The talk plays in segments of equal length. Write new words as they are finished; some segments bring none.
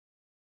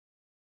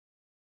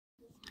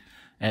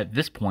At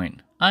this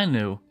point, I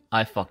knew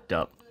I fucked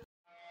up.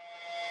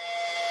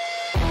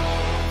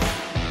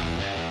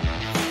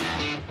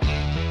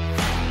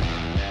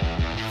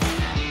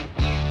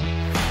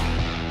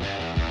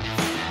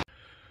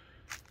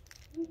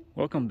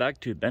 Welcome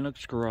back to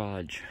Bennock's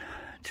Garage.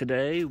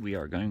 Today we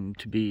are going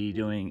to be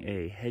doing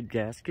a head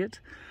gasket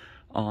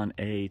on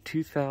a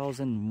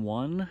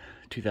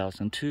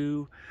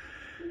 2001-2002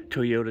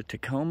 Toyota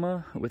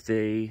Tacoma with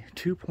a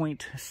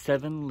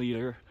 2.7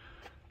 liter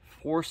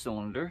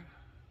 4-cylinder.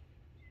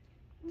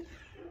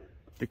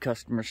 The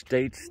customer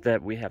states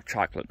that we have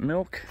chocolate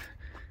milk,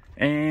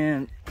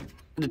 and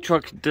the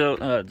truck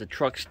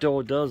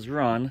still does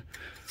run,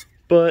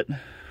 but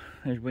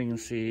as we can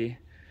see,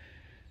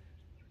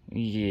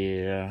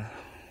 yeah,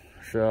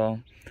 so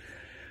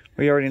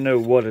we already know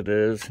what it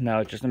is.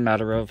 Now it's just a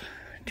matter of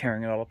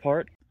tearing it all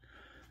apart.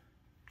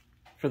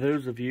 For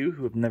those of you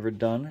who have never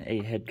done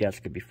a head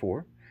gasket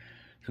before,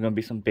 there's going to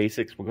be some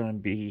basics we're going to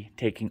be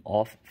taking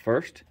off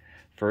first.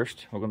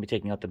 First, we're going to be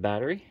taking out the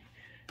battery,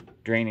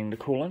 draining the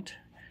coolant,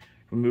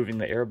 removing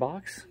the air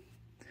box,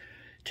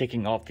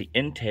 taking off the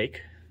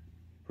intake,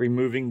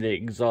 removing the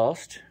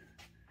exhaust.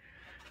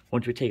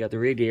 Once we take out the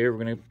radiator,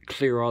 we're going to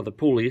clear all the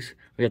pulleys.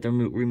 We have to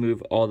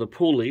remove all the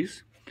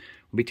pulleys.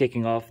 We'll be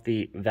taking off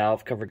the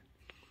valve cover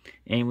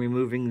and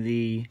removing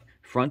the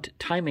front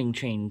timing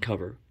chain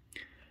cover.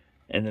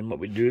 And then what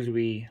we do is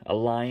we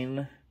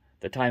align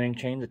the timing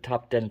chain, the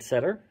top dead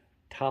center,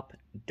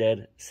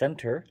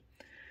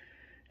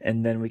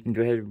 and then we can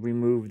go ahead and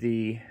remove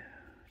the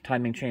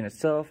timing chain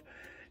itself,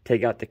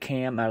 take out the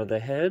cam out of the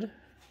head.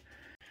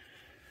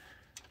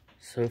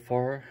 So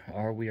far,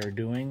 all we are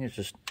doing is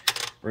just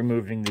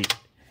removing the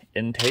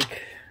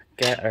intake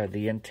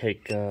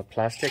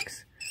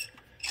plastics.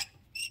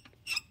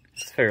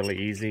 It's fairly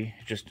easy.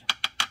 Just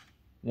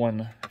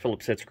one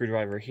Phillips head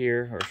screwdriver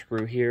here, or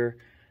screw here,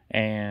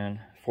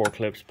 and 4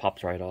 clips,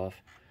 pops right off.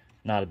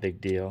 Not a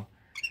big deal.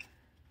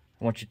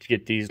 I want you to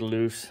get these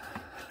loose.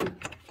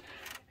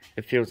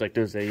 It feels like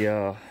there's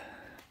a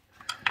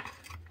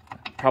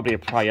probably a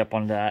pry up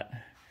on that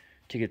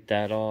to get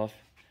that off.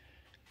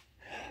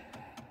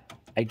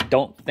 I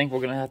don't think we're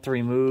gonna have to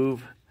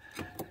remove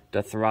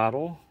the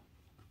throttle,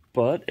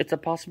 but it's a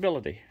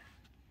possibility.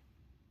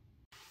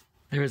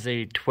 There is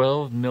a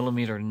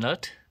 12mm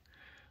nut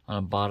on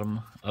the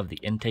bottom of the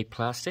intake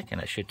plastic, and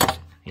it should just,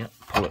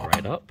 pull it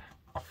right up.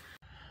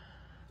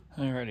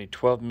 Alrighty,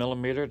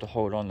 12mm to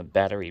hold on the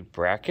battery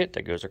bracket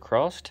that goes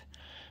across,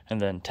 and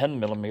then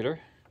 10mm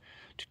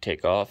to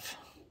take off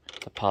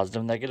the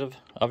positive negative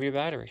of your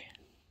battery.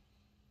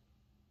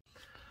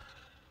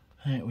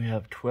 Alright, we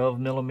have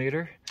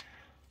 12mm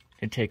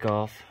to take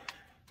off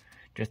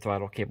your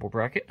throttle cable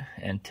bracket,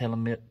 and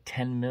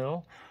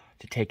 10mm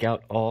to take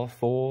out all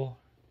four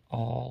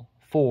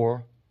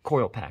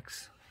coil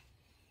packs.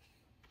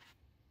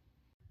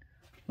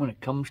 When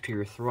it comes to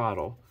your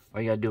throttle,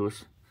 all you gotta do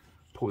is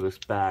pull this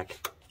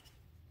back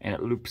and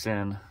it loops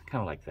in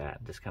kind of like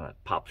that. Just kind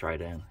of pops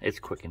right in. It's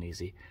quick and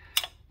easy.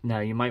 Now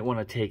you might want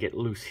to take it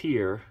loose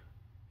here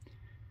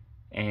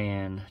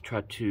and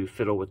try to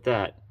fiddle with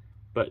that,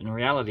 but in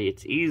reality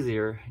it's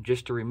easier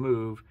just to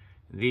remove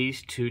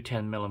these two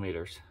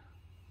 10mm.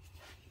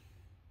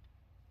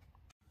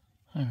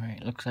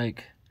 Alright, looks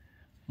like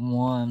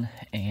 1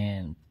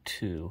 and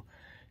 2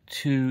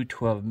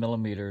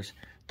 12mm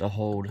to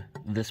hold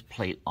this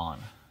plate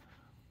on.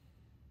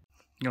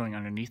 Going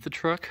underneath the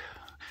truck,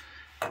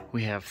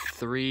 we have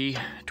 3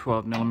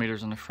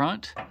 12mm in the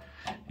front,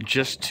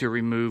 just to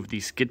remove the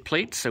skid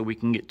plates so we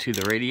can get to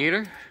the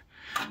radiator.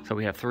 So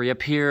we have 3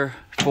 up here,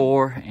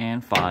 4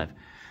 and 5.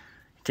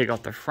 Take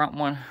off the front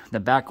one. The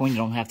back one you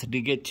don't have to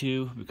get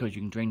to because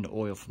you can drain the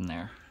oil from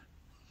there.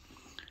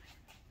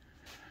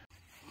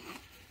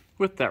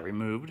 With that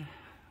removed,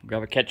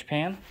 grab a catch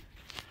pan.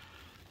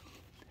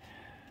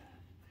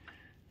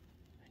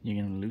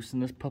 You're going to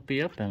loosen this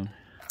puppy up and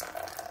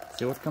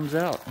see what comes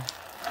out.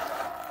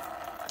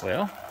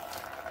 Well,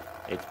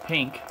 it's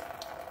pink.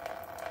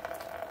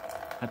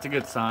 That's a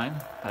good sign.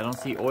 I don't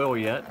see oil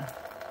yet,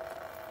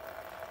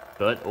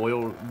 but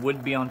oil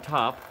would be on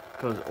top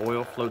because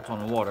oil floats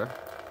on water.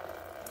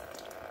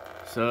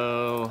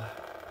 So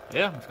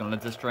yeah, I'm just gonna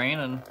let this drain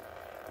and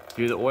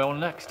do the oil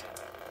next.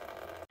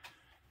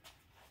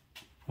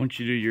 Once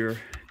you do your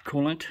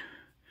coolant,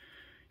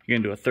 you're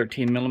gonna do a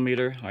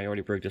 13mm. I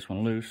already broke this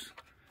one loose,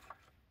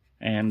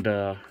 and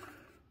well,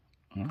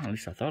 at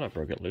least I thought I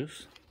broke it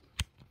loose.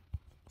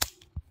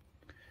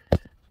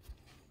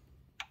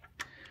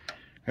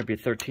 Grab your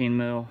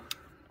 13mm,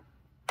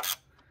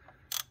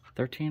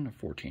 13 or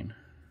 14.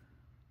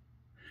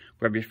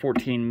 Grab your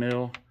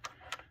 14mm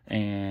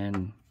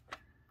and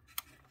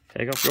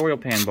take off your oil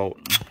pan bolt.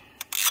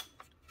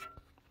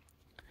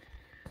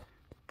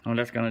 What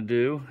that's gonna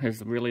do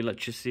is really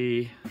let you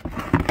see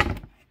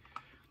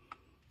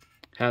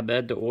how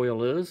bad the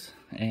oil is,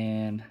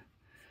 and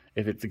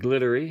if it's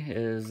glittery,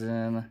 is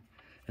in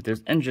if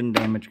there's engine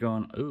damage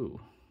going. Ooh,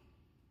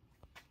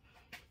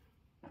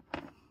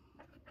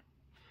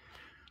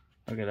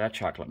 look at that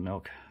chocolate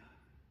milk.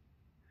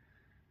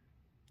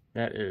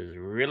 That is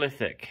really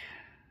thick.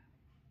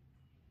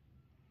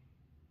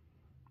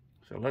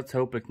 So let's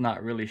hope it's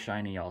not really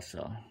shiny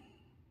also.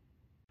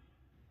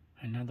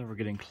 And now that we're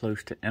getting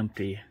close to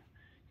empty,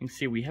 you can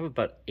see we have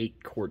about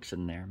 8 quarts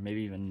in there,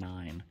 maybe even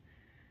 9.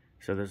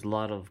 So there's a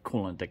lot of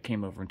coolant that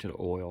came over into the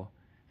oil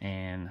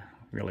and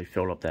really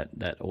filled up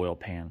that oil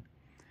pan.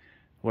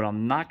 What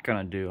I'm not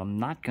gonna do, I'm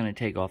not gonna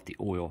take off the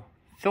oil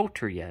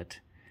filter yet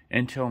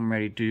until I'm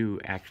ready to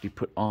actually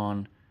put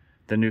on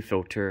the new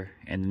filter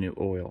and the new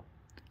oil.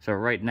 So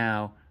right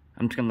now,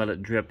 I'm just gonna let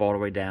it drip all the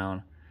way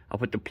down. I'll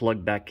put the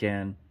plug back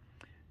in,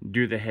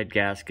 do the head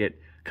gasket,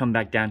 come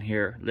back down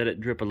here, let it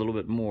drip a little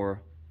bit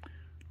more,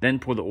 then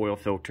pull the oil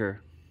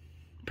filter,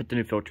 put the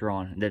new filter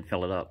on, and then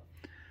fill it up.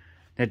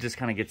 That just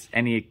kind of gets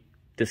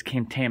this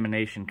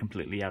contamination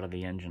completely out of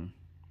the engine.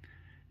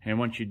 And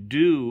once you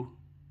do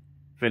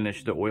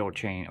finish the oil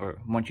change, or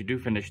once you do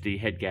finish the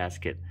head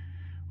gasket,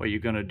 what you're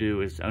going to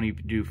do is only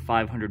do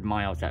 500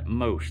 miles at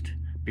most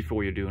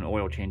before you do an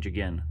oil change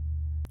again,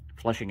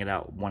 flushing it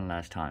out one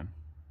last time.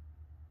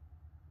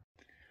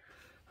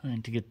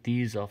 And to get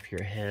these off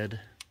your head,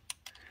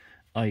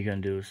 all you're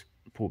going to do is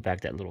pull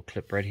back that little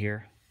clip right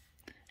here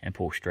and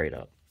pull straight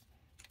up.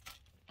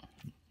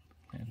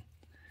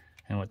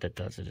 And what that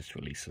does, it just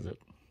releases it.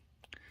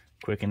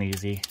 Quick and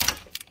easy.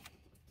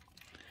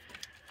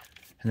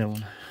 And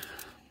then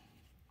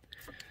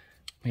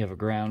we have a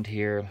ground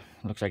here.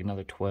 Looks like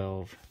another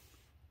 12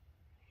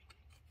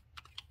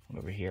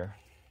 over here.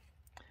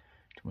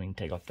 We can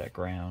take off that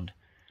ground.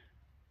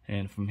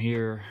 And from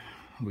here,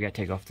 we got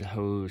to take off the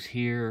hose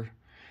here.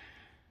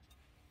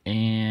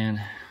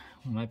 And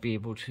we might be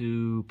able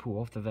to pull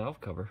off the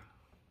valve cover.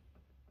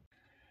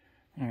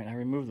 Alright, I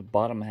removed the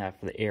bottom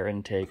half of the air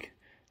intake.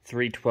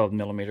 3 12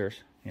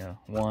 millimeters. You know,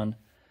 1,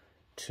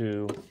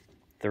 2,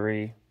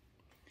 3.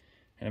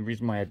 And the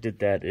reason why I did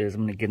that is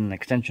I'm going to get an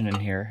extension in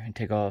here and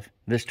take off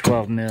this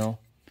 12 mil,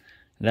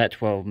 that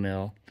 12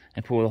 mil,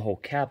 and pull the whole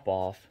cap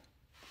off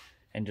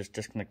and just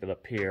disconnect it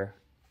up here.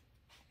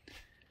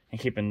 And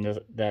keeping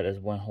that as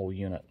one whole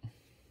unit.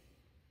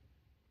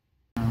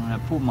 When I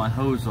pulled my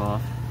hose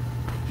off,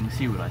 you can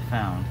see what I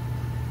found.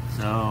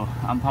 So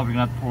I'm probably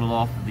going to have to pull it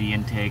off of the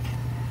intake,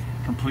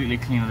 completely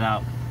clean it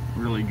out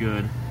really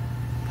good,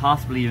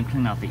 possibly even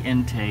clean out the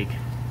intake.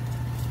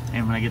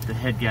 And when I get the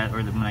head gasket,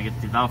 or when I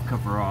get the valve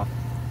cover off,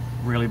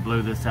 really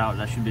blow this out.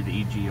 That should be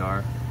the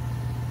EGR.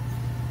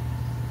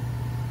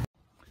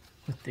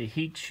 With the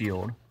heat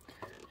shield,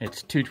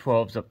 it's 2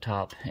 12s up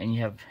top, and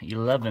you have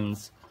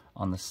 11s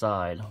on the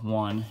side,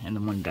 one and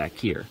the one back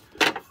here.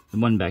 The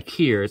one back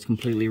here is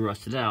completely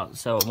rusted out,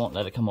 so it won't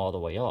let it come all the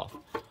way off.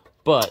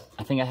 But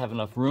I think I have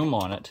enough room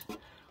on it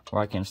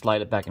where I can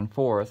slide it back and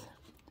forth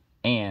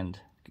and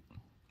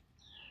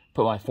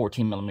put my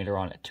 14 millimeter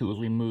on it to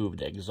remove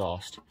the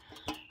exhaust.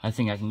 I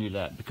think I can do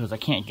that because I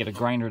can't get a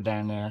grinder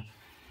down there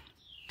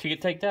to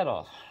take that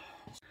off.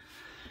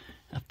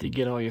 After you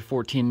get all your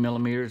 14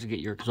 millimeters to get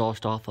your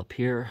exhaust off up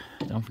here,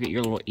 don't forget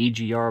your little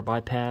EGR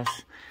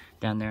bypass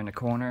down there in the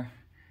corner.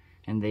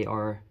 And they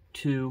are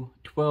 2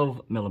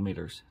 12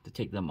 millimeters to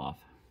take them off.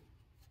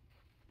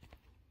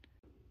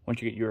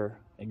 Once you get your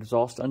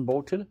exhaust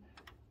unbolted,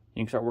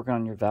 you can start working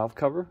on your valve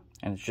cover,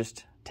 and it's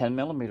just 10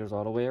 millimeters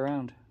all the way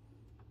around.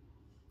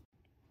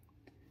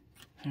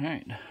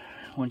 Alright,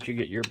 once you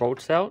get your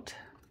bolts out,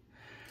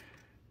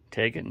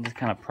 take it and just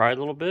kind of pry it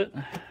a little bit.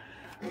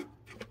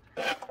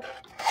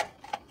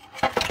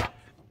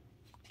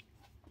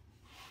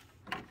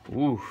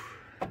 Ooh.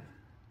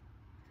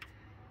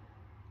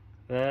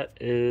 That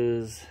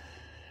is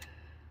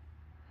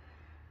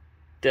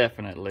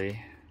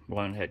definitely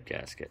blown head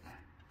gasket.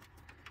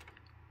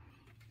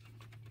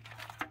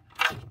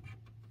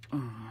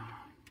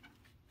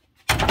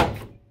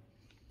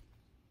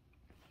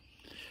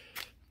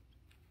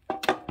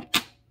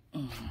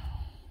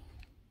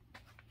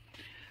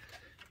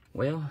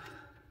 Well,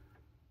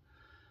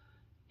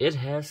 it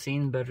has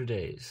seen better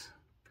days.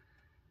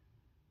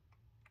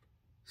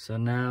 So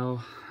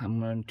now I'm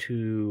going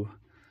to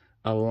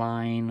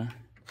align.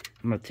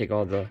 I'm going to take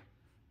all the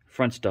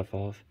front stuff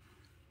off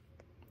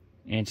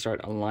and start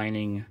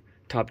aligning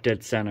top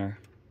dead center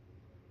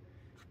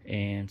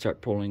and start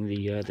pulling the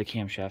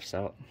camshafts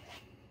out.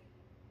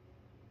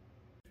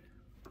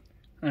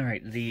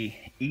 Alright, the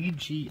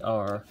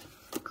EGR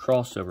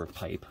crossover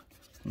pipe,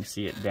 you can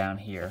see it down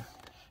here.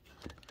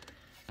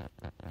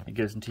 It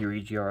goes into your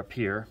EGR up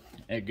here,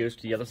 and it goes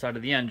to the other side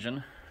of the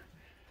engine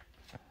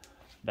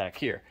back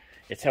here.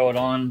 It's held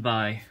on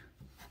by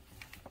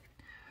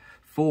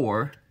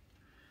 4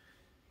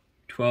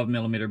 12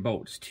 millimeter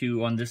bolts,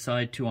 2 on this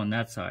side, 2 on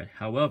that side.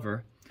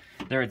 However,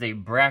 there is a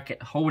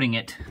bracket holding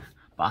it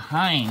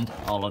behind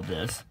all of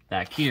this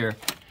back here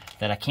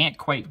that I can't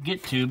quite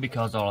get to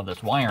because all of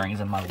this wiring is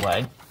in my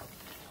way.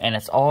 And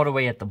it's all the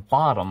way at the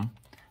bottom.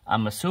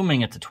 I'm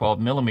assuming it's a 12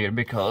 millimeter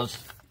because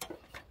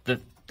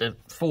the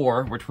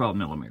 4 were 12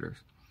 millimeters.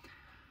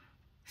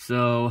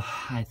 So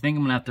I think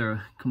I'm gonna have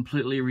to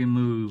completely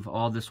remove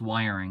all this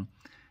wiring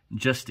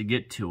just to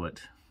get to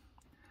it.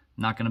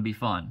 Not gonna be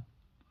fun.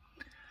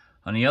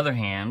 On the other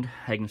hand,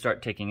 I can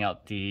start taking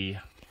out the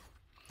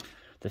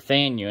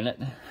fan unit,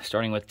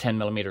 starting with 10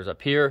 millimeters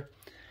up here.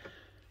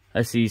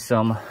 I see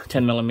some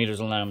 10 millimeters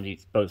on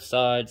both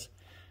sides.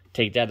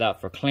 Take that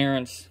out for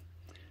clearance.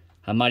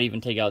 I might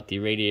even take out the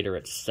radiator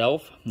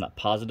itself. I'm not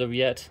positive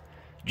yet,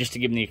 just to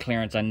give me the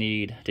clearance I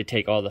need to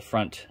take all the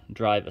front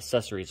drive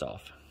accessories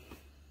off.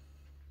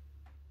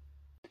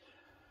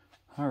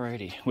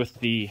 Alrighty, with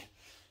the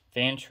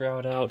fan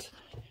shroud out,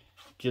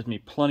 gives me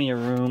plenty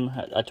of room.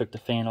 I took the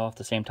fan off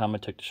the same time I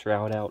took the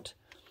shroud out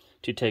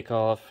to take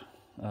off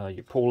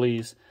your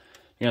pulleys.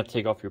 You're going to have to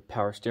take off your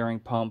power steering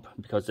pump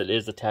because it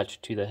is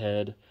attached to the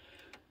head.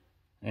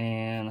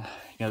 And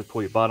you're going to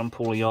pull your bottom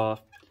pulley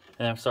off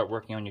and then start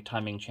working on your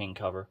timing chain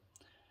cover.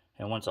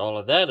 And once all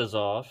of that is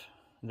off,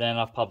 then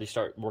I'll probably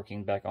start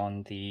working back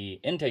on the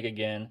intake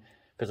again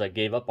because I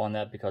gave up on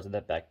that because of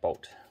that back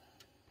bolt.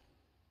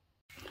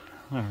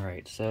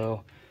 Alright,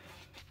 so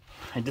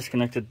I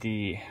disconnected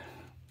the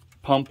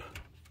pump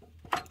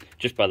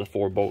just by the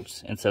 4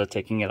 bolts instead of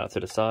taking it out to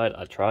the side.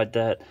 I tried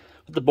that,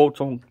 but the bolts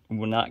will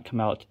not come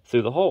out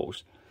through the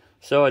holes.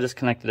 So I just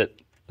connected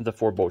it with the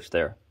 4 bolts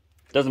there.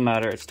 Doesn't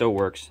matter, it still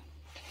works.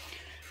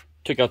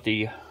 Took out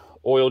the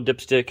oil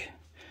dipstick,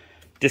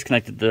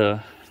 disconnected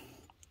the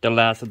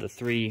last of the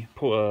 3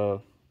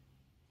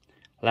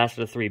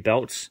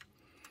 belts.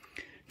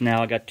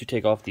 Now I got to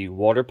take off the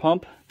water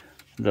pump,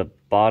 the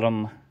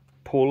bottom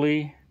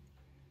pulley,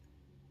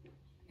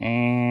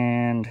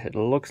 and it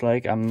looks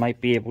like I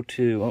might be able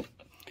to, looks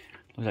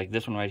like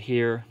this one right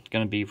here, it's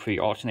going to be for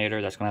your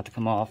alternator, that's going to have to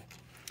come off.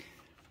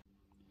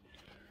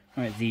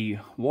 Alright, the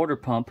water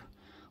pump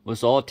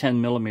was all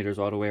 10 millimeters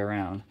all the way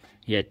around.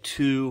 He had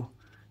 2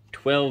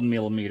 12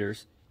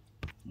 millimeters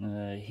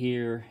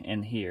here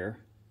and here.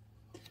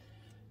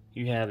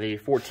 You have a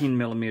 14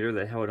 millimeter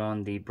that held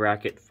on the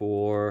bracket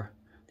for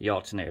the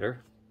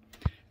alternator.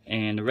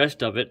 And the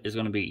rest of it is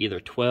going to be either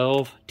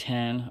 12,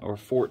 10, or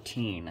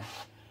 14.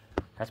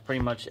 That's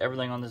pretty much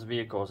everything on this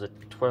vehicle is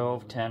at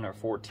 12, 10, or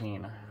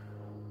 14.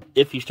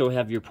 If you still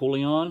have your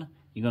pulley on,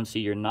 you're going to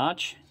see your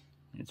notch.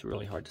 It's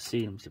really hard to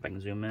see. Let me see if I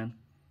can zoom in.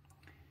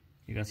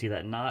 You're going to see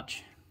that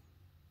notch.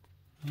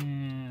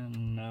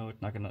 And no,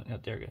 it's not going to, oh,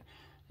 there we go.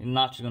 The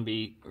notch is going to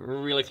be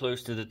really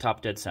close to the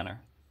top dead center,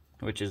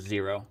 which is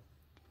 0.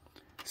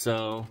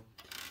 So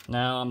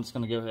now I'm just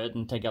going to go ahead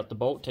and take out the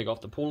bolt, take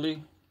off the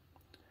pulley,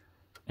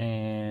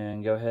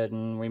 and go ahead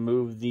and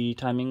remove the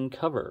timing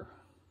cover.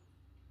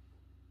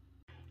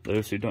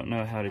 Those who don't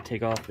know how to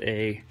take off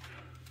a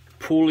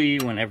pulley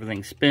when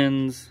everything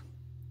spins,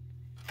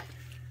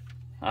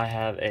 I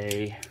have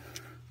a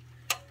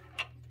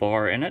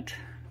bar in it.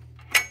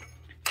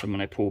 So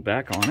when I pull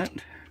back on it,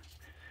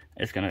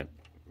 it's going to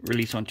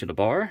release onto the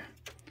bar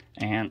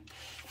and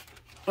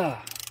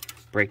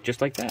break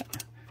just like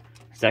that.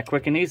 It's that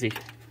quick and easy.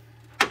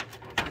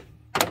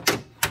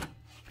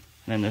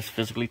 Then just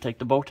physically take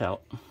the bolt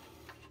out.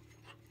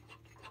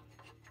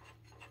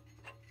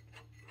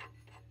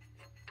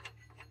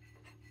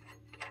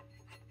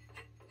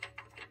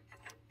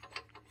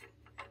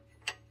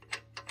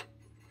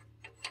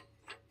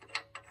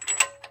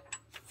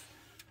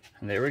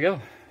 And there we go.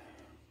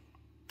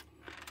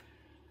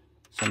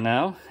 So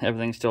now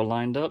everything's still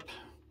lined up.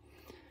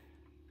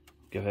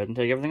 Go ahead and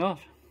take everything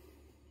off.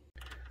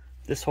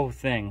 This whole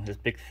thing, this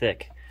big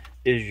thick,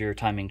 is your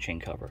timing chain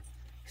cover.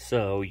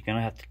 So you're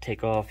gonna have to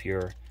take off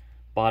your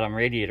bottom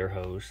radiator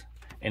hose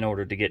in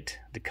order to get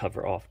the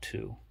cover off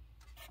too.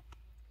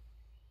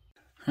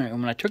 Alright,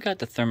 when I took out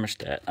the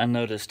thermostat, I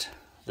noticed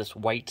this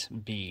white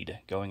bead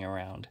going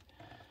around.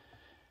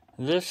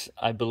 This,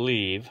 I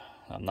believe,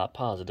 I'm not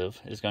positive,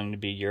 is going to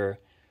be your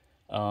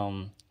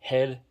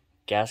head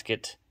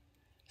gasket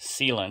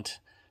sealant.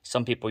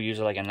 Some people use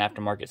it like an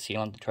aftermarket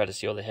sealant to try to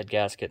seal the head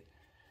gasket.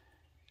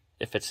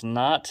 If it's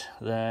not,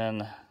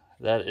 then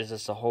that is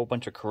just a whole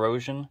bunch of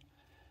corrosion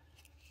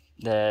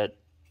that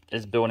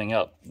is building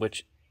up,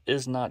 which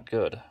is not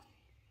good.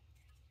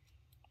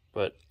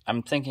 But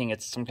I'm thinking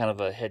it's some kind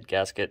of a head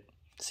gasket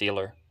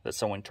sealer that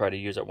someone tried to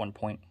use at one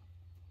point.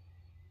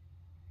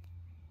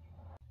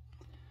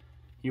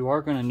 You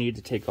are going to need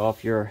to take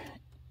off your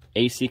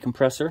AC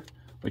compressor,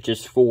 which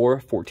is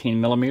 14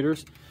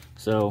 millimeters.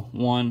 So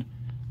 1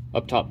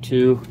 up top,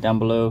 2 down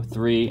below,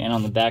 3, and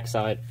on the back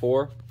side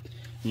 4.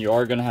 And you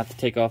are going to have to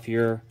take off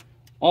your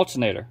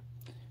alternator.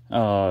 You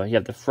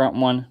have the front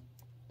one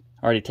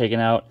already taken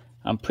out.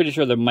 I'm pretty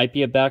sure there might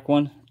be a back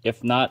one.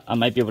 If not, I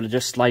might be able to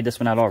just slide this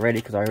one out already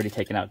because I already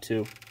taken out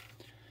 2.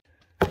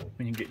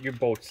 When you get your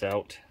bolts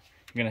out,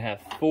 you're going to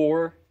have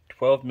 4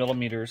 12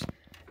 millimeters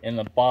in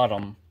the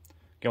bottom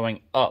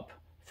going up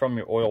from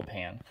your oil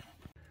pan.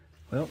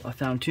 Well, I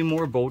found 2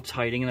 more bolts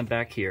hiding in the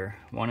back here,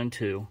 1 and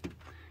 2,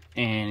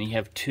 and you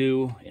have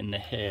 2 in the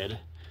head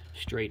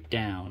straight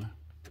down.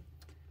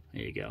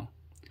 There you go.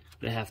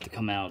 They have to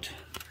come out.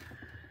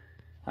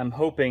 I'm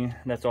hoping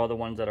that's all the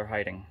ones that are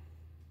hiding.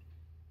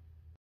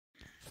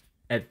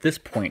 At this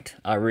point,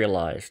 I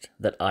realized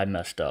that I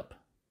messed up.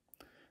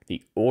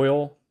 The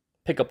oil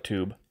pickup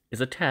tube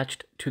is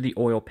attached to the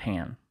oil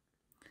pan.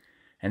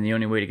 And the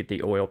only way to get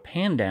the oil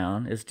pan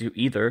down is to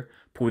either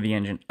pull the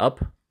engine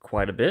up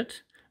quite a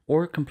bit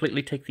or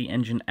completely take the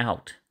engine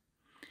out.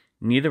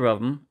 Neither of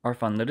them are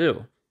fun to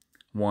do.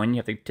 One, you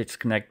have to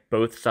disconnect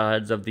both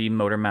sides of the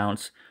motor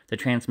mounts, the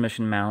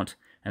transmission mount,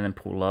 and then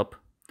pull up.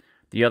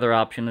 The other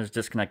option is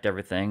disconnect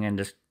everything and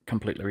just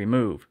completely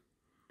remove.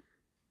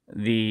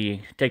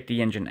 Take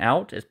the engine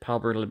out is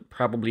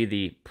probably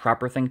the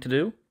proper thing to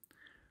do,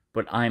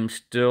 but I'm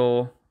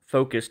still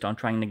focused on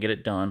trying to get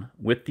it done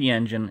with the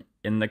engine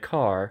in the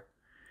car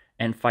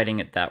and fighting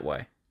it that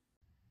way.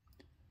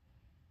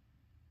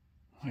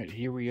 Alright,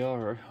 here we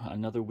are,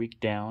 another week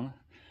down,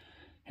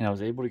 and I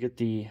was able to get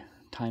the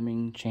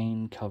timing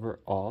chain cover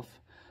off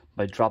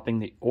by dropping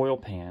the oil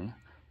pan.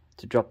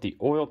 To drop the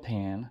oil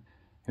pan,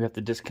 you have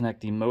to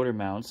disconnect the motor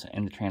mounts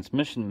and the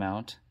transmission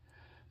mount,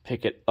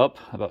 pick it up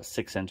about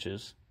 6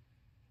 inches,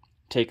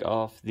 take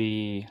off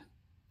the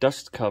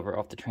dust cover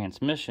off the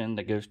transmission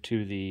that goes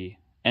to the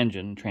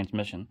engine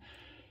transmission.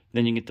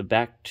 Then you get the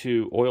back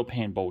 2 oil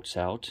pan bolts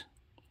out.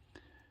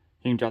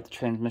 You can drop the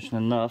transmission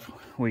enough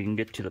where you can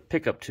get to the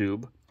pickup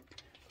tube,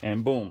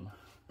 and boom,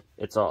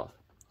 it's off.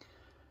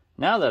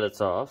 Now that it's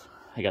off,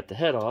 I got the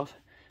head off,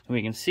 and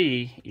we can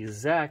see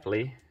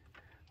exactly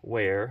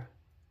where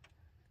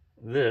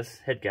this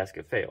head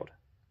gasket failed.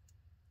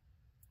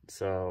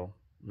 So,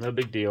 no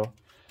big deal.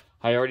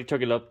 I already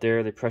took it up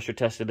there, they pressure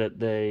tested it,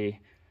 they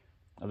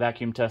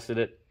vacuum tested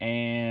it,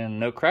 and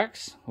no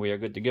cracks. We are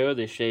good to go.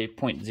 They shaved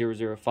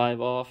 0.005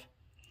 off.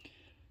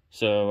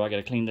 So I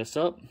gotta clean this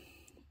up,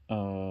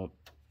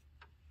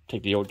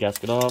 take the old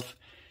gasket off,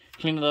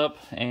 clean it up,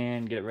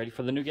 and get it ready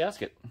for the new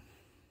gasket.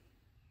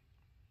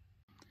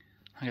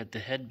 I got the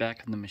head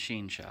back in the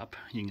machine shop.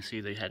 You can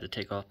see they had to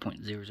take off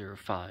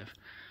 0.005,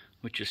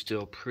 which is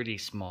still a pretty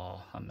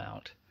small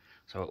amount.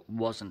 So it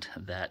wasn't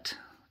that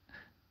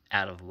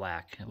out of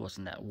whack. It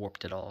wasn't that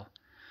warped at all.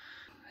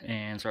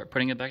 And start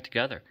putting it back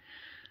together,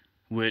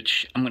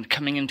 which I'm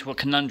coming into a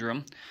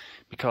conundrum,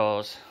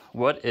 because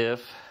what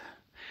if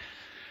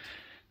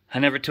I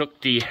never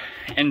took the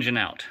engine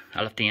out?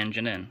 I left the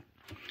engine in.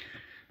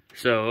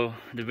 So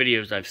the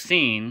videos I've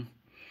seen,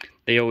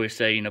 they always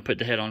say, you know, put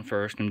the head on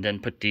first and then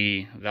put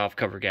the valve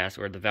cover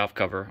gasket or the valve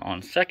cover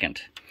on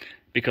second,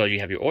 because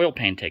you have your oil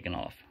pan taken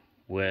off.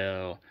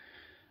 Well,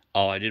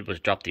 all I did was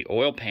drop the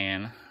oil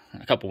pan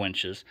a couple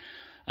inches,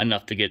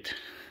 enough to get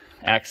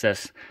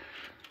access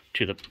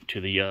to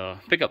the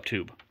pickup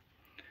tube.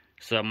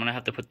 So I'm gonna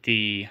have to put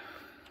the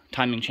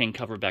timing chain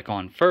cover back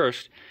on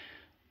first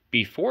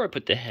before I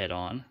put the head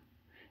on,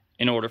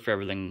 in order for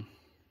everything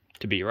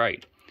to be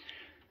right.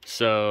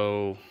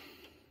 So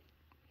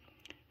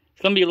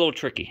it's gonna be a little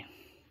tricky,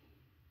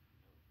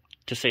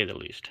 to say the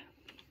least.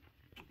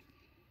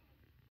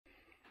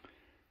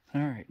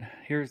 Alright,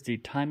 here's the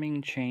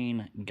timing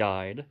chain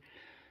guide.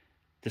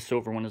 The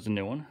silver one is the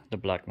new one, the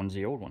black one's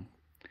the old one.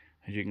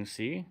 As you can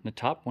see, the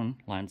top one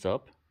lines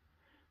up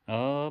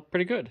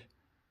pretty good.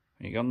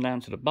 When you come down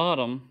to the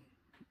bottom,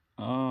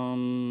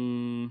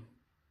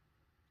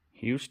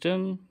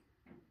 Houston,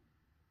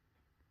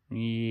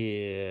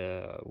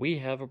 yeah, we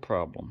have a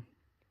problem.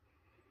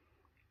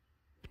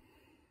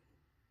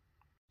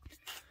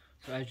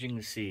 So as you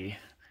can see,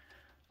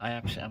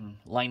 I'm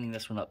lining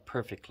this one up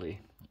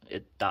perfectly.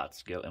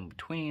 Dots go in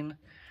between.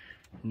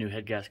 New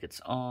head gasket's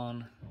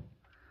on.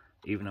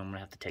 Even though I'm gonna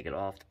have to take it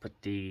off to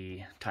put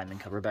the timing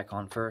cover back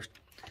on first.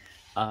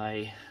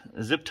 I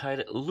zip tied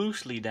it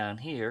loosely down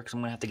here because I'm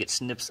gonna have to get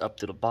snips up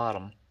to the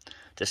bottom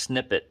to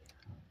snip it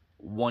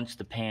once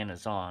the pan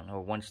is on,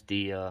 or once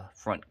the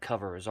front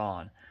cover is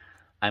on.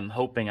 I'm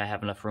hoping I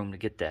have enough room to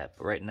get that,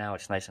 but right now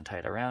it's nice and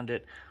tight around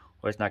it,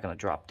 or it's not gonna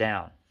drop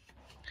down.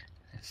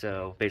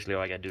 So basically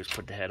all I gotta do is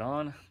put the head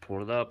on,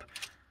 pull it up,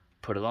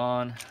 put it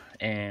on,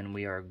 and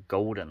we are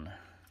golden.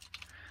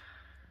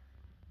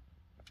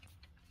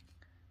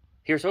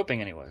 Here's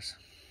hoping anyways.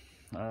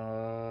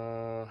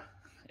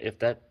 If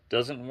that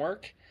doesn't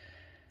work,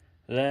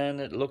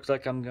 then it looks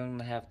like I'm going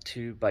to have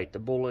to bite the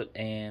bullet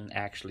and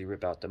actually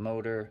rip out the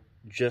motor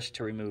just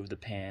to remove the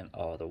pan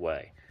all the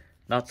way.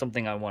 Not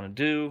something I want to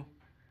do,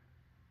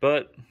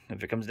 but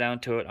if it comes down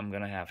to it, I'm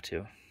going to have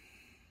to.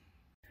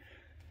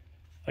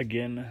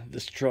 Again,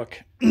 this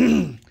truck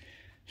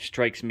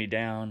strikes me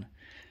down.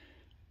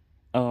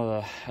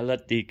 I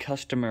let the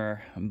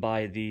customer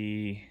buy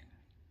the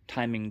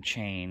timing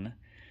chain,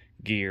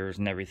 gears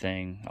and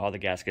everything, all the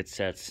gasket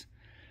sets.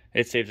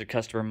 It saves the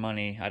customer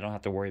money. I don't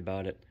have to worry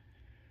about it.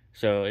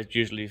 So it's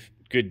usually a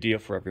good deal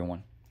for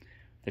everyone.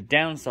 The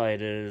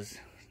downside is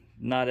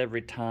not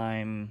every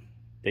time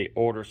they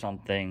order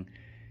something,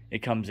 it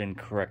comes in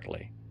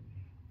correctly.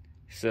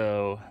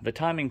 So the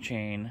timing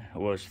chain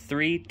was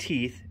 3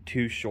 teeth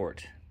too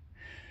short.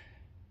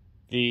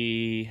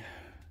 The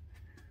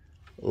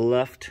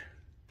left,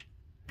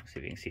 let's see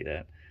if you can see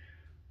that.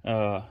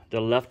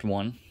 The left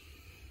one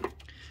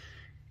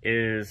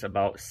is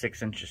about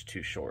 6 inches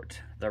too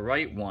short. The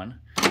right one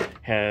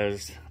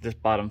has this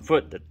bottom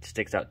foot that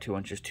sticks out 2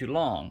 inches too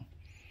long.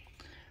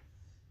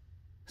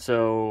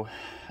 So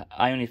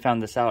I only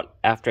found this out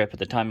after I put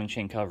the timing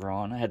chain cover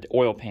on. I had the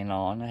oil pan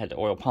on, I had the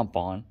oil pump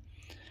on.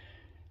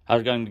 I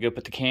was going to go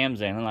put the cams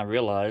in, and I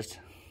realized,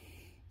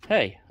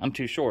 hey, I'm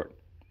too short.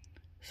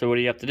 So what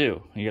do you have to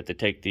do? You have to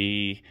take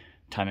the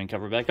timing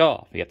cover back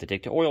off. You have to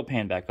take the oil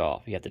pan back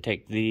off. You have to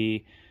take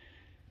the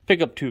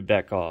pickup tube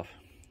back off,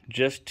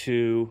 just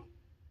to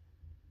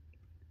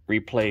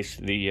replace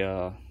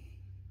the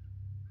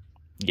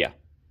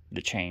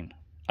chain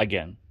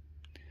again.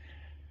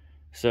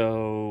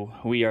 So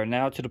we are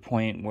now to the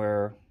point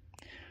where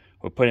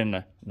we're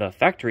putting the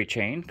factory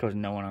chain, because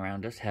no one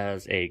around us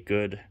has a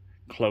good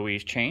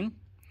Chloe's chain.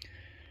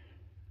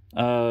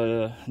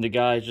 The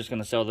guy is just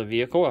going to sell the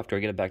vehicle after I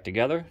get it back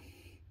together.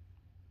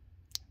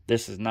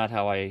 This is not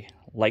how I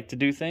like to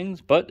do things,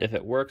 but if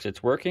it works,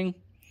 it's working.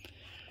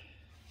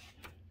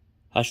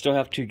 I still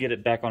have to get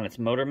it back on its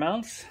motor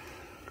mounts,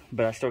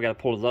 but I still got to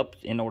pull it up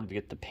in order to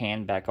get the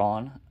pan back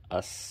on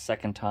a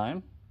second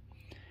time.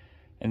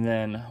 And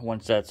then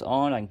once that's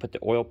on, I can put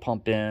the oil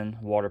pump in,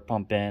 water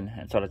pump in,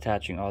 and start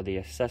attaching all the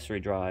accessory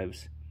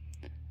drives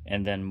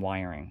and then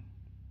wiring.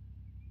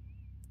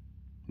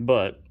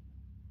 But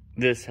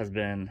this has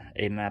been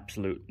an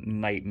absolute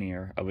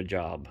nightmare of a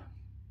job.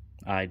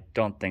 I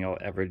don't think I'll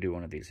ever do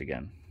one of these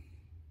again.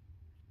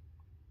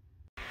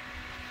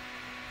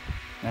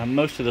 Now,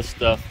 most of the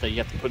stuff that you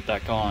have to put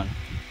back on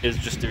is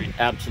just the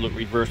absolute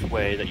reverse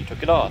way that you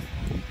took it off.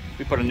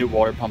 We put a new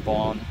water pump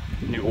on,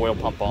 new oil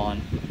pump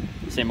on,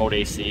 same old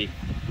AC.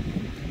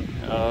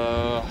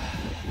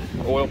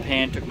 Oil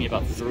pan took me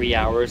about 3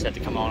 hours. I had to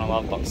come on and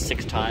off about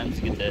 6 times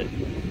to get the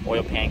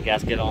oil pan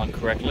gasket on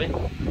correctly.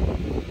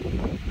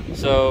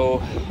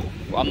 So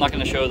I'm not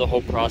going to show the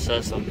whole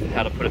process of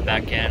how to put it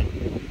back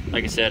in.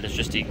 Like I said, it's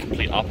just the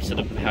complete opposite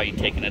of how you're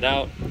taking it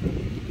out.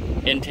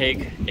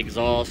 Intake,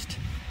 exhaust,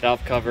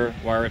 valve cover,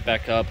 wire it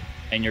back up,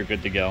 and you're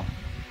good to go.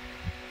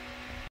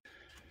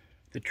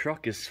 The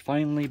truck is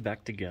finally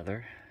back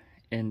together.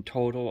 In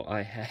total,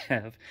 I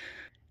have,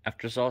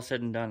 after it's all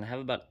said and done, I have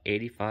about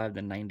 85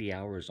 to 90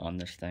 hours on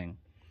this thing.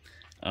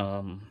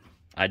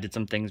 I did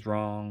some things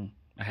wrong.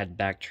 I had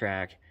to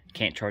backtrack.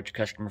 Can't charge a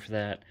customer for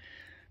that.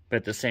 But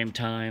at the same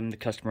time, the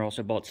customer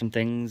also bought some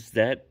things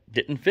that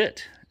didn't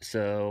fit.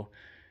 So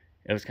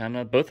it was kind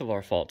of both of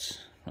our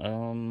faults.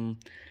 I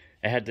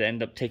had to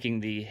end up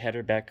taking the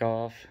header back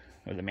off,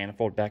 or the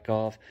manifold back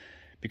off,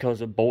 because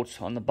the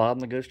bolts on the bottom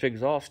that goes to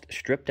exhaust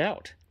stripped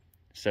out.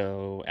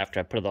 So after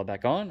I put it all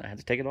back on, I had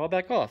to take it all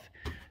back off.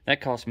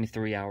 That cost me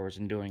 3 hours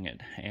in doing it,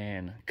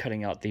 and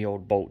cutting out the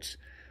old bolts,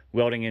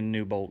 welding in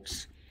new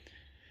bolts.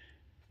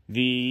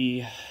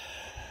 The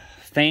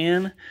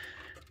fan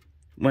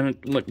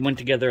went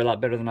together a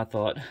lot better than I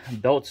thought.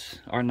 Belts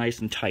are nice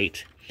and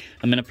tight.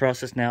 I'm in the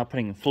process now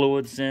putting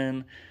fluids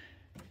in.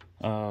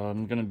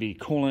 I'm going to be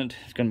coolant,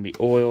 it's going to be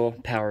oil,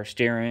 power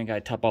steering, got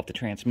to top off the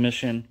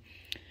transmission.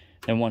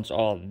 And once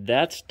all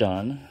that's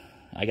done,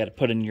 I got to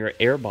put in your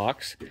air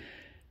box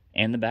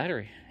and the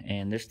battery.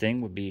 And this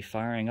thing would be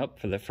firing up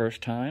for the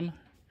first time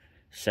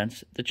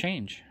since the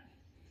change.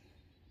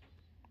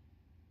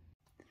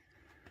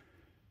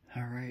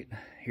 Alright,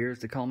 here's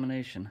the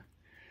culmination.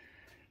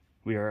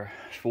 We are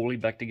fully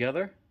back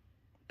together,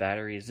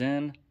 battery is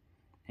in,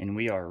 and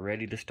we are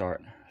ready to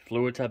start.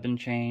 Fluids have been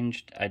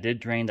changed. I did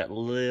drain that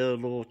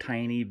little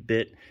tiny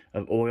bit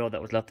of oil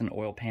that was left in the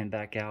oil pan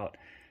back out.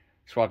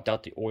 Swapped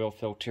out the oil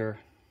filter,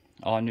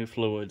 all new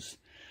fluids.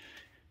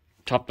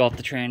 Topped off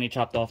the tranny,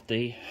 topped off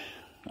the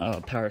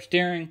power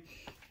steering.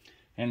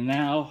 And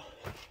now,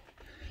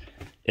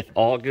 if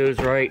all goes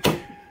right,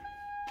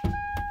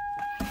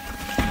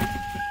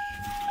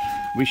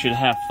 we should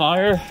have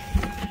fire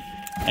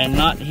and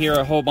not hear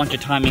a whole bunch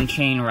of timing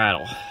chain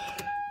rattle.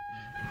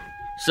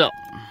 So,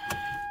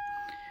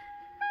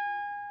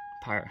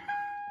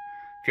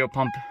 fuel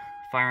pump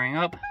firing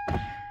up,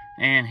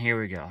 and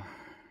here we go.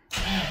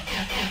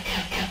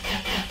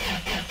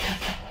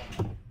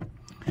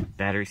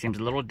 Battery seems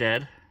a little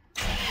dead.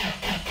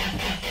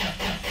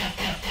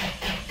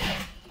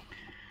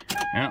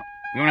 Well,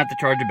 we won't have to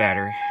charge the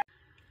battery.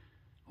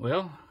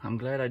 Well, I'm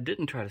glad I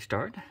didn't try to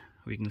start.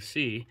 We can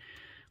see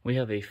we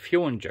have a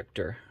fuel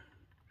injector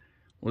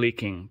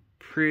leaking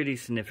pretty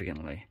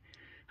significantly.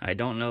 I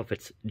don't know if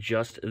it's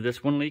just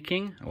this one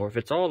leaking or if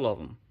it's all of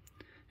them.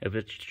 If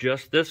it's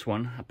just this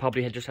one, I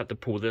probably just have to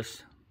pull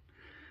this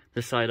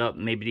side up,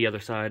 maybe the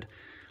other side,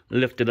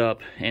 lift it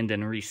up, and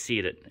then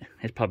reseat it.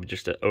 It's probably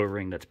just an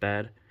O-ring that's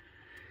bad.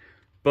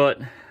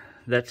 But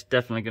that's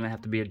definitely going to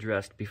have to be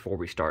addressed before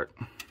we start.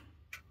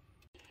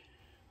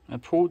 I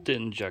pulled the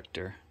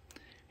injector.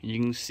 You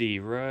can see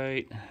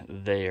right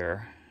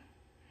there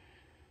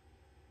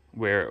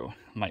where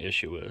my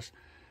issue is.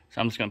 So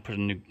I'm just going to put a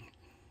new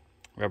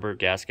rubber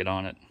gasket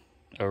on it,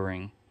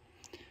 O-ring,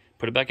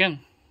 put it back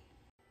in.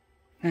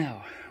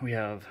 Now we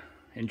have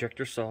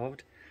injector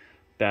solved,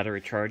 battery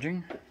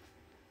charging.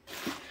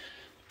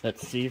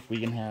 Let's see if we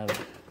can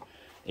have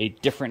a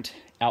different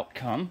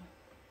outcome.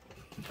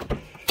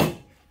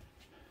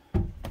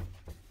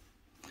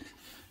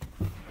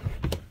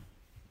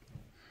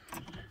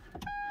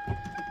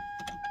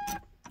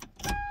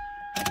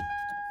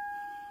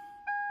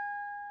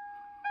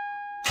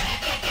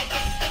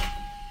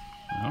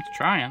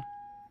 Trying.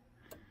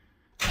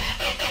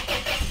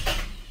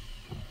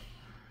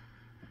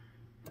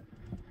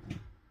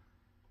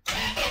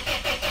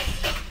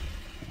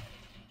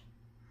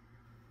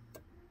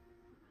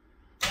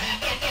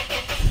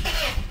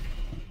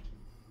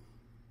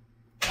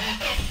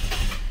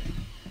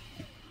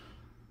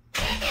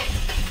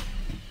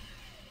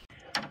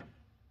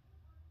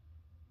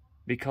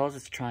 Because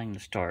it's trying to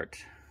start,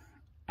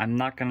 I'm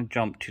not going to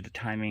jump to the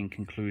timing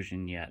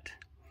conclusion yet.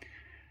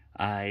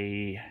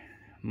 I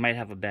might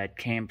have a bad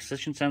cam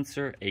position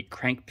sensor, a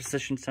crank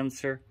position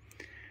sensor.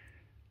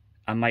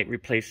 I might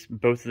replace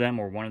both of them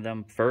or one of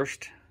them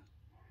first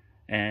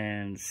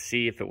and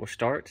see if it will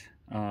start.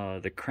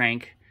 The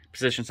crank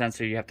position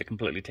sensor, you have to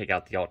completely take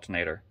out the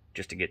alternator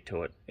just to get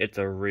to it. It's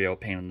a real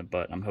pain in the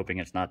butt. I'm hoping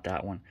it's not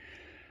that one.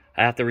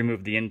 I have to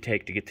remove the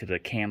intake to get to the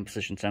cam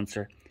position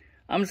sensor.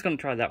 I'm just going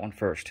to try that one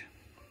first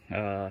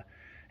and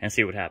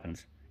see what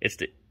happens. It's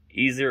the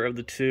easier of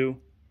the two,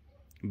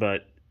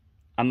 but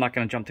I'm not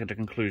going to jump to the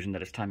conclusion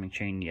that it's timing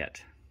chain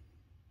yet.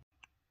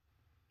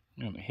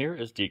 And here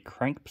is the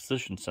crank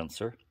position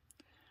sensor.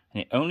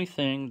 And the only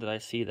thing that I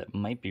see that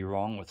might be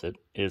wrong with it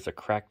is a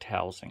cracked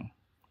housing.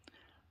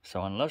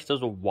 So unless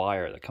there's a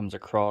wire that comes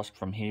across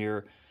from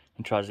here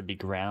and tries to be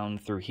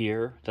ground through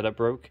here that I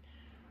broke,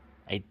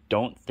 I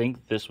don't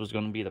think this was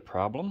going to be the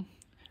problem.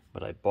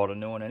 But I bought a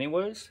new one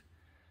anyways.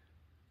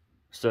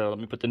 So let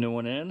me put the new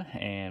one in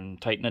and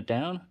tighten it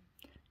down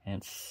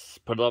and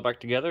put it all back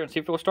together and see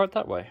if it will start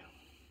that way.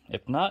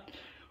 If not,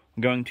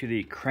 I'm going to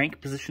the crank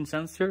position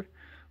sensor,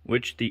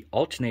 which the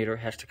alternator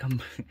has to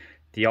come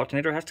the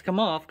alternator has to come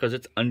off because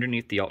it's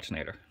underneath the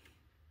alternator.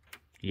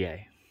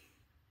 Yay.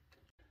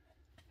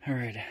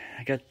 Alright,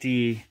 I got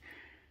the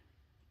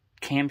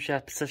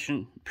camshaft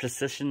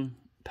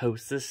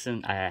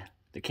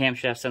the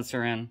camshaft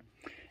sensor in,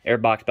 air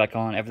box back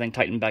on, everything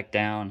tightened back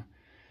down.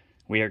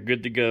 We are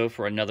good to go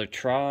for another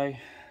try.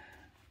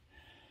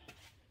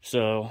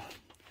 So,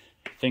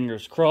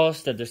 fingers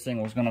crossed that this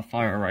thing was going to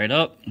fire right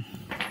up.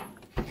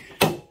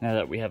 Now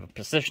that we have a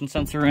position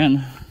sensor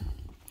in.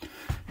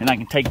 And I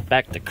can take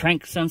back the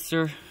crank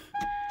sensor.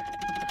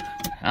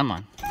 Come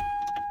on.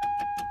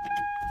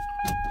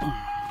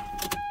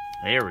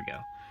 There we go.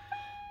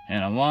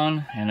 And a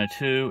 1, and a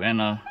 2,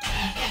 and a...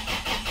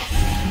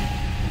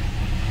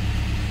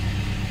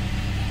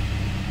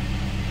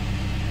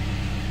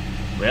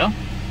 Well,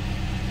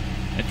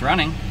 it's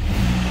running.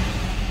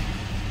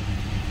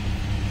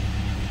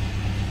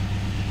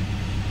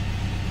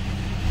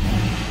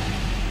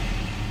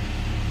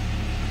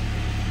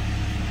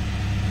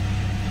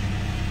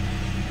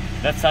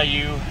 That's how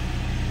you...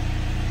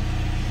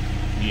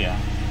 Yeah.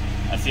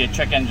 I see a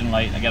check engine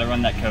light. I gotta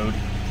run that code.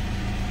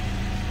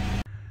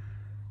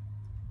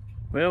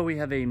 Well, we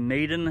have a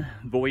maiden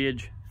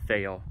voyage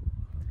fail.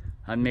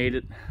 I made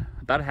it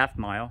about a half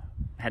mile.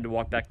 I had to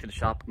walk back to the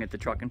shop and get the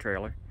truck and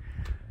trailer.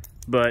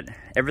 But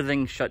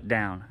everything shut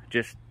down.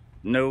 Just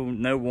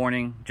no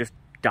warning, just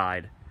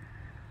died.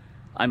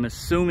 I'm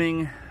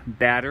assuming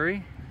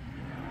battery,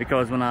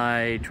 because when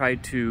I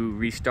tried to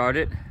restart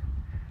it,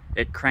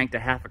 it cranked a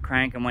half a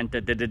crank and went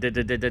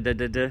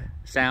the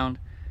sound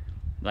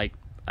like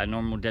a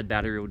normal dead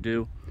battery will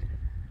do,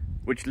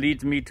 which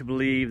leads me to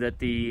believe that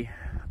the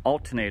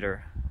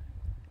alternator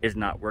is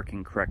not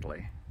working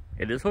correctly.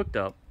 It is hooked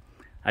up,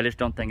 I just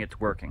don't think it's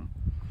working.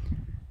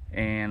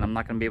 And I'm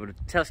not going to be able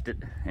to test it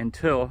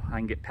until I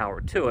can get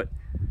power to it,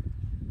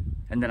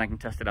 and then I can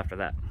test it after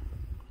that.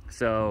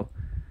 So,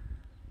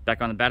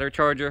 back on the battery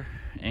charger,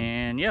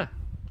 and yeah.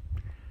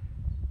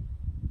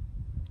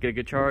 Get a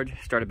good charge,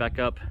 start it back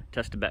up,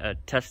 test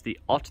the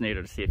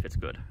alternator to see if it's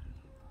good.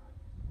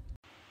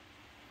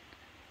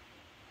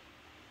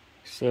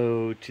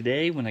 So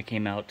today when I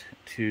came out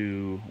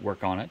to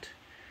work on it,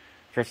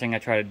 first thing I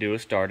try to do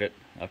is start it.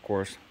 Of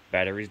course,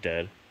 battery's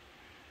dead.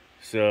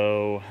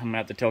 So I'm gonna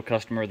have to tell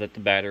customer that the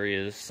battery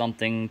is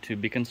something to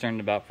be concerned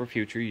about for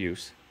future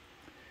use.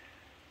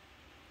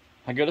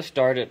 I go to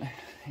start it,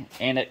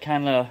 and it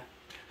kind of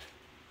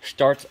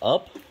starts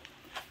up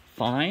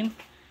fine.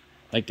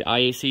 Like the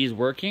IAC is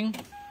working. Okay.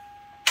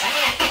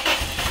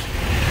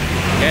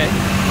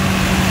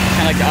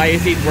 Kind of like the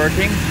IAC is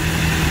working.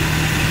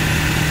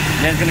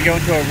 And then it's going to go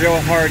into a real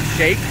hard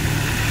shake.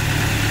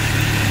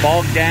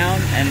 Bog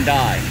down and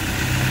die.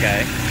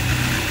 Okay.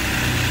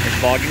 It's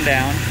bogging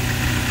down.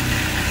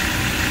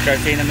 Start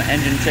seeing the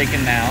engine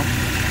shaking now.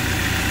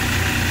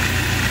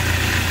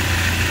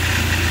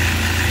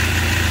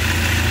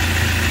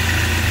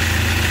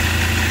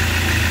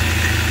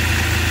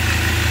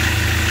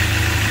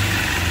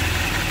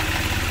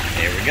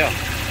 There we go.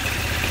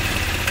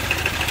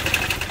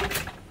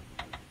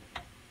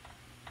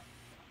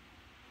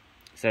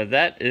 So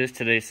that is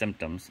today's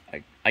symptoms.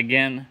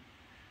 Again,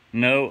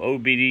 no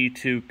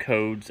OBD2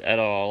 codes at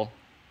all.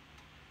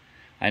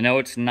 I know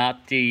it's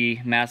not the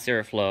mass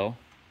airflow.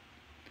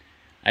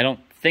 I don't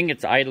think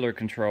it's idler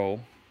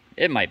control.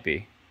 It might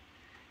be.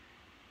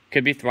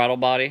 Could be throttle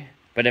body,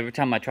 but every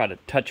time I try to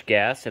touch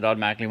gas, it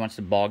automatically wants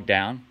to bog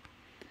down.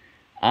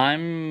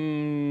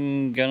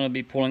 I'm gonna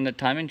be pulling the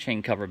timing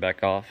chain cover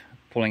back off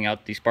pulling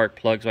out the spark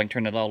plug so I can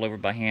turn it all over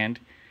by hand.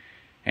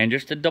 And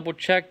just to double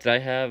check that I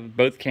have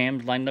both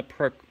cams lined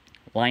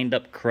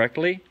up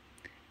correctly,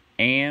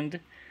 and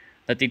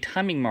that the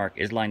timing mark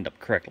is lined up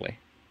correctly.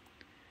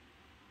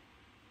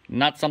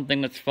 Not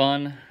something that's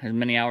fun, as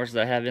many hours as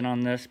I have in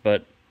on this,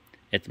 but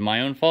it's my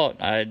own fault.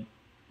 I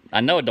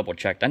know I double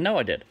checked, I know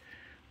I did,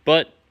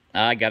 but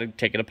I gotta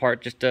take it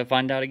apart just to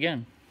find out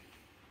again.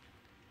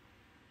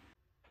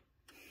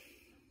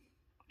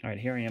 Alright,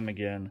 here I am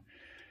again,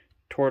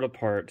 tore it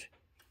apart.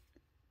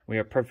 We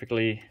are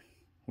perfectly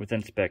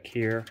within spec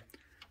here.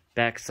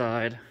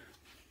 Backside,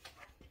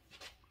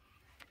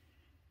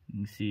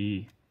 you can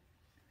see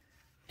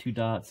 2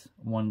 dots,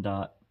 1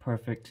 dot,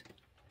 perfect.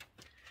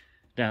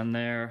 Down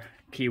there,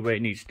 keyway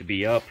needs to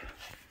be up.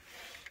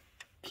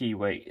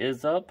 Keyway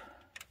is up.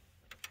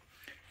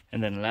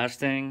 And then last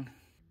thing,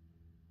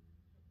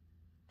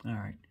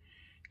 alright,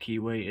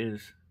 keyway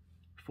is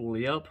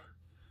fully up.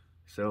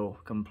 So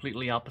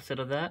completely opposite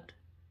of that.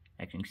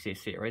 I can see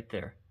it right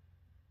there.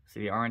 See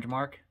the orange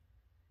mark?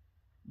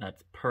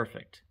 That's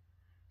perfect.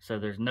 So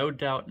there's no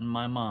doubt in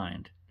my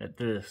mind that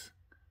this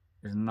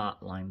is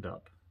not lined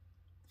up.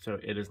 So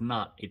it is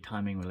not a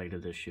timing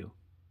related issue.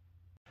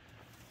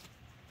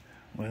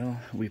 Well,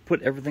 we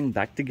put everything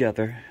back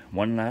together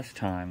one last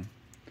time.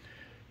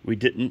 We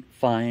didn't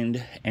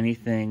find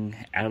anything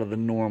out of the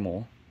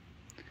normal,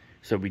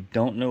 so we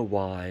don't know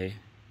why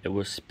it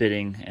was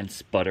spitting and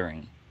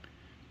sputtering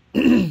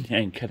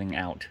and cutting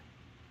out.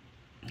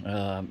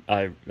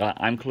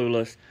 I'm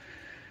clueless.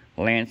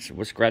 Lance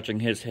was scratching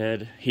his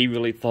head. He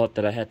really thought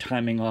that I had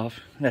timing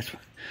off. That's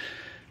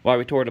why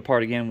we tore it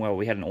apart again. Well,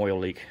 we had an oil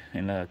leak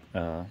in the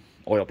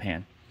oil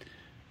pan.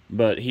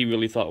 But he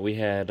really thought we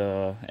had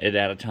it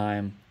out of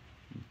time.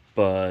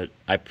 But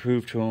I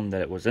proved to him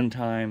that it was in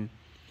time.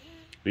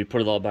 We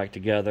put it all back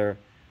together.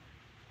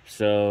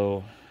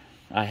 So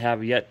I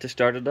have yet to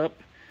start it up.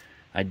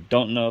 I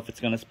don't know if it's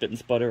going to spit and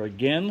sputter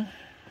again.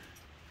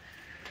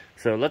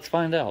 So let's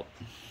find out.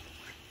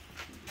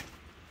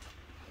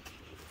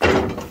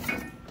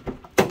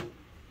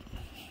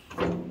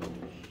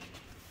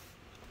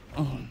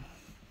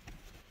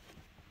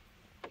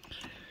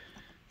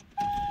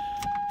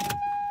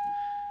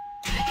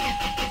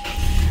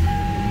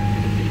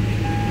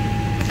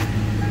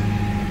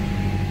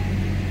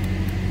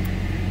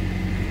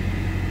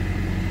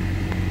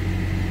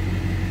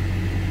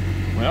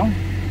 Well,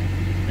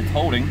 it's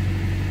holding.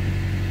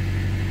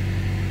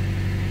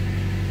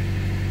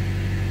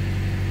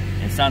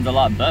 It sounds a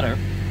lot better.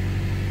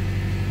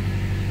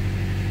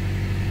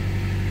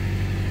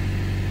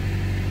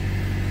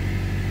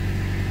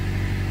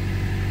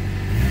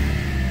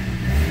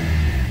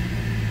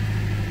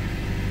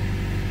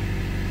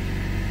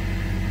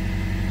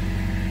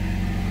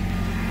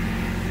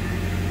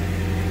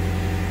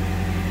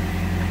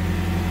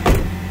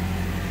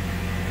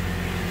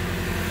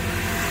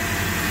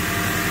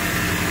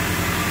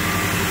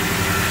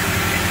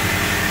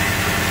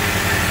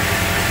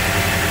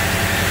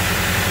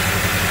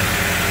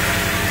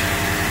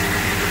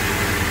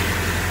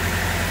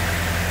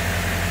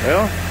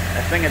 Well,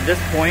 I think at this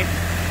point,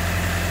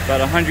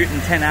 about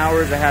 110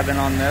 hours I have been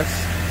on this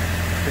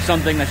for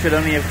something that should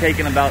only have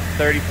taken about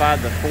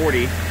 35 to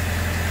 40.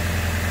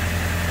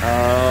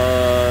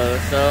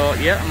 So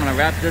yeah, I'm gonna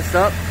wrap this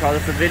up, call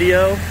this a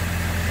video,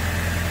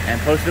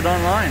 and post it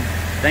online.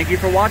 Thank you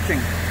for watching.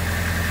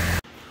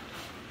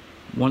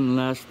 One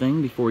last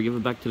thing before we give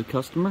it back to the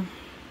customer,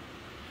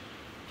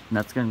 and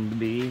that's going to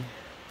be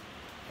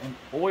an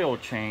oil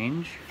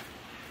change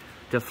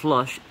to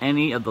flush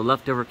any of the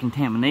leftover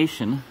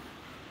contamination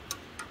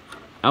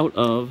out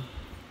of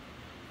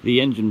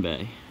the engine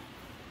bay.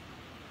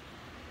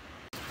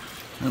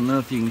 I don't know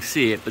if you can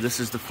see it, but this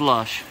is the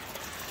flush.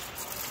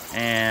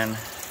 And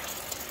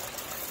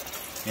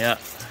yeah,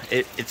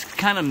 it's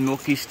kind of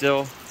milky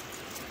still.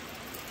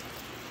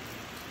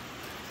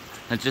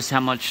 That's just how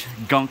much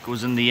gunk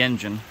was in the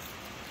engine.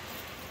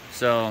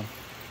 So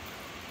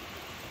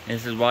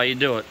this is why you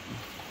do it.